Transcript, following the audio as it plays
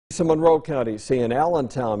In Monroe County, see an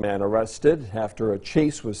Allentown man arrested after a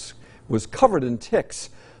chase was covered in ticks.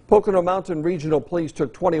 Pocono Mountain Regional Police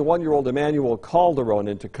took 21-year-old Emmanuel Calderon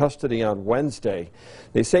into custody on Wednesday.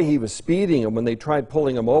 They say he was speeding, and when they tried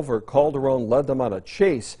pulling him over, Calderon led them on a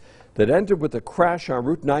chase that ended with a crash on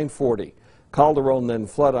Route 940. Calderon then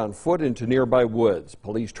fled on foot into nearby woods.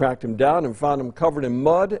 Police tracked him down and found him covered in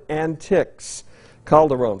mud and ticks.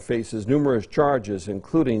 Calderon faces numerous charges,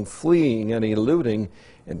 including fleeing and eluding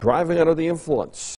and driving under the influence.